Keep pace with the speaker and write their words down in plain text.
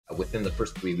within the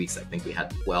first 3 weeks, I think we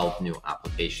had 12 new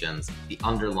applications. The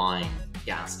underlying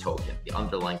gas token, the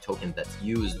underlying token that's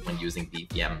used when using the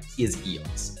EVM is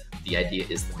EOS. The idea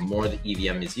is the more the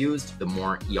EVM is used, the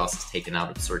more EOS is taken out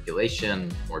of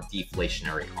circulation, more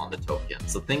deflationary on the token.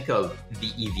 So think of the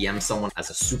EVM somewhat as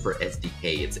a super SDK.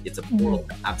 It's a portal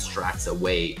that abstracts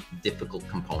away difficult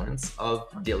components of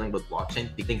dealing with blockchain.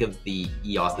 You think of the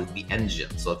EOS as the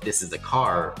engine. So if this is a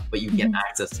car, but you get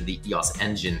access to the EOS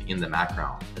engine in the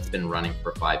background that's been running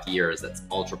for 5 years, that's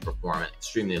ultra performant,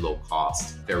 extremely low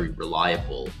cost, very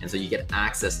reliable. And so you get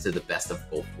access to the best of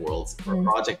both worlds. For a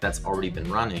project that's already been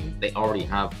running, they already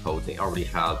have code, they already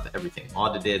have everything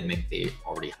audited, maybe they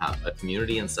already have a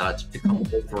community and such. To come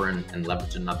over and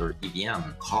leverage another EVM,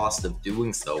 cost of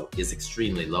doing so is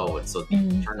extremely low. And so the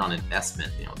return on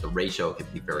investment, the ratio can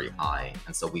be very high.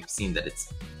 And so we've seen that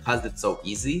because it's so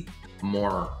easy,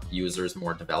 more users,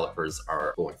 more developers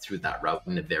are going through that route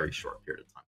in a very short period of time.